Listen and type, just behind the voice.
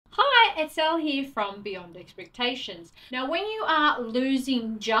it's Elle here from Beyond Expectations. Now, when you are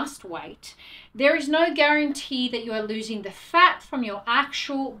losing just weight, there is no guarantee that you are losing the fat from your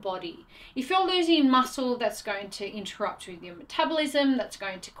actual body. If you're losing muscle, that's going to interrupt with your metabolism, that's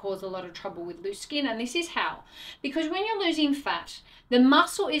going to cause a lot of trouble with loose skin, and this is how. Because when you're losing fat, the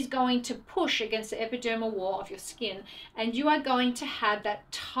muscle is going to push against the epidermal wall of your skin, and you are going to have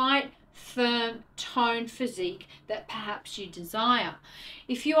that tight, firm, toned physique that perhaps you desire.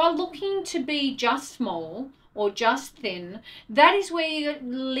 If you are looking to be just small or just thin, that is where you're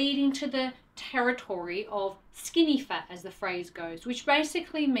leading to the territory of skinny fat, as the phrase goes, which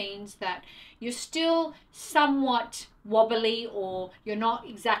basically means that you're still somewhat wobbly or you're not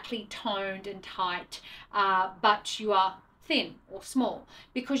exactly toned and tight, but you are thin or small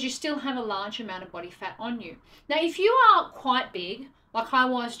because you still have a large amount of body fat on you. Now, if you are quite big, like I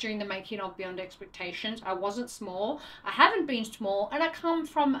was during the making of Beyond Expectations, I wasn't small, I haven't been small, and I come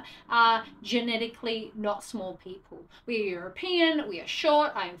from genetically not small people. We are European, we are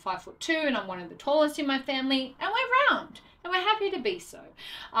short, I am 5'2", and I'm one of the tallest in my family, and we're round, and we're happy to be so.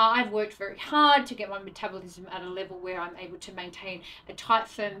 I've worked very hard to get my metabolism at a level where I'm able to maintain a tight,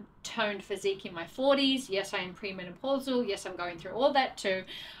 firm, toned physique in my 40s. Yes, I am premenopausal, yes, I'm going through all that too,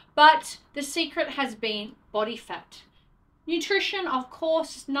 but the secret has been body fat. Nutrition, of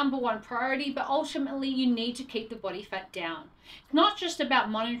course, is #1 priority, but ultimately you need to keep the body fat down. It's not just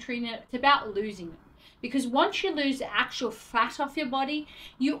about monitoring it, it's about losing it. Because once you lose the actual fat off your body,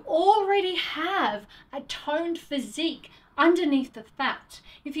 you already have a toned physique underneath the fat.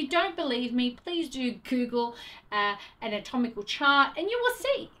 If you don't believe me, please do Google an anatomical chart and you will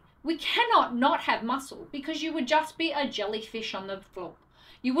see. We cannot not have muscle because you would just be a jellyfish on the floor.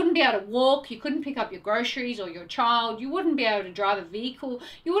 You wouldn't be able to walk, you couldn't pick up your groceries or your child, you wouldn't be able to drive a vehicle,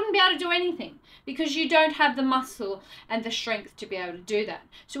 you wouldn't be able to do anything because you don't have the muscle and the strength to be able to do that.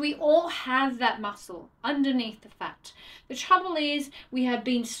 So we all have that muscle underneath the fat. The trouble is we have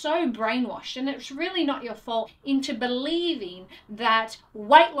been so brainwashed, and it's really not your fault, into believing that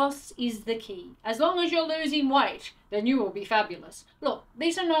weight loss is the key. As long as you're losing weight, then you will be fabulous. Look,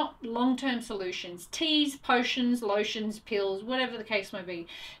 these are not long-term solutions. Teas, potions, lotions, pills, whatever the case may be.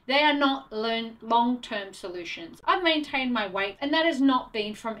 They are not long-term solutions. I've maintained my weight, and that has not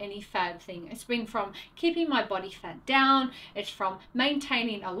been from any fad thing. It's been from keeping my body fat down. It's from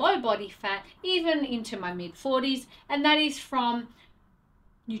maintaining a low body fat, even into my mid-40s, and that is from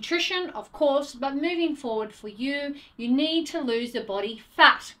nutrition, of course, but moving forward for you, you need to lose the body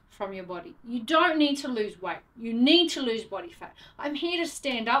fat from your body. You don't need to lose weight. You need to lose body fat. I'm here to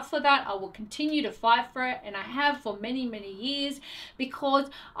stand up for that. I will continue to fight for it, and I have for many, many years, because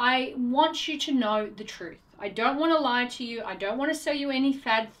I want you to know the truth. I don't want to lie to you. I don't want to sell you any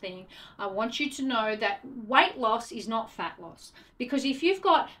fad thing. I want you to know that weight loss is not fat loss. Because if you've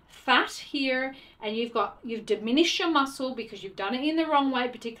got fat here and you've diminished your muscle because you've done it in the wrong way,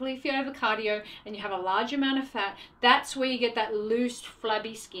 particularly if you have a cardio and you have a large amount of fat, that's where you get that loose,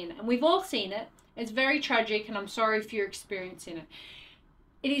 flabby skin. And we've all seen it. It's very tragic, and I'm sorry if you're experiencing it.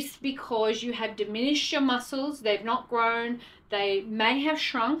 It is because you have diminished your muscles. They've not grown. They may have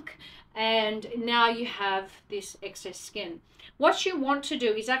shrunk, and now you have this excess skin. What you want to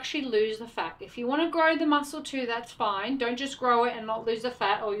do is actually lose the fat. If you want to grow the muscle too, that's fine. Don't just grow it and not lose the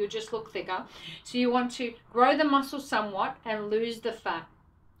fat, or you'll just look thicker. So you want to grow the muscle somewhat and lose the fat.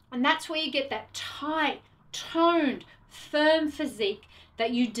 And that's where you get that tight, toned, firm physique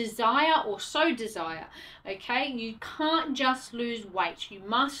that you desire or so desire. Okay, you can't just lose weight, you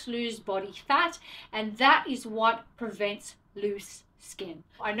must lose body fat, and that is what prevents loose skin.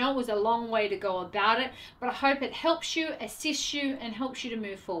 I know it was a long way to go about it, but I hope it helps you, assists you, and helps you to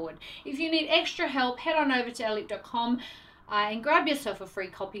move forward. If you need extra help, head on over to elliot.com and grab yourself a free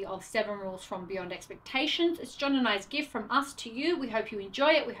copy of 7 Rules from Beyond Expectations. It's John and I's gift from us to you. We hope you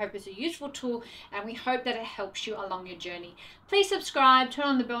enjoy it. We hope it's a useful tool, and we hope that it helps you along your journey. Please subscribe, turn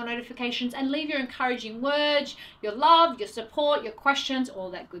on the bell notifications, and leave your encouraging words, your love, your support, your questions,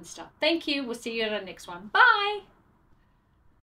 all that good stuff. Thank you. We'll see you in the next one. Bye.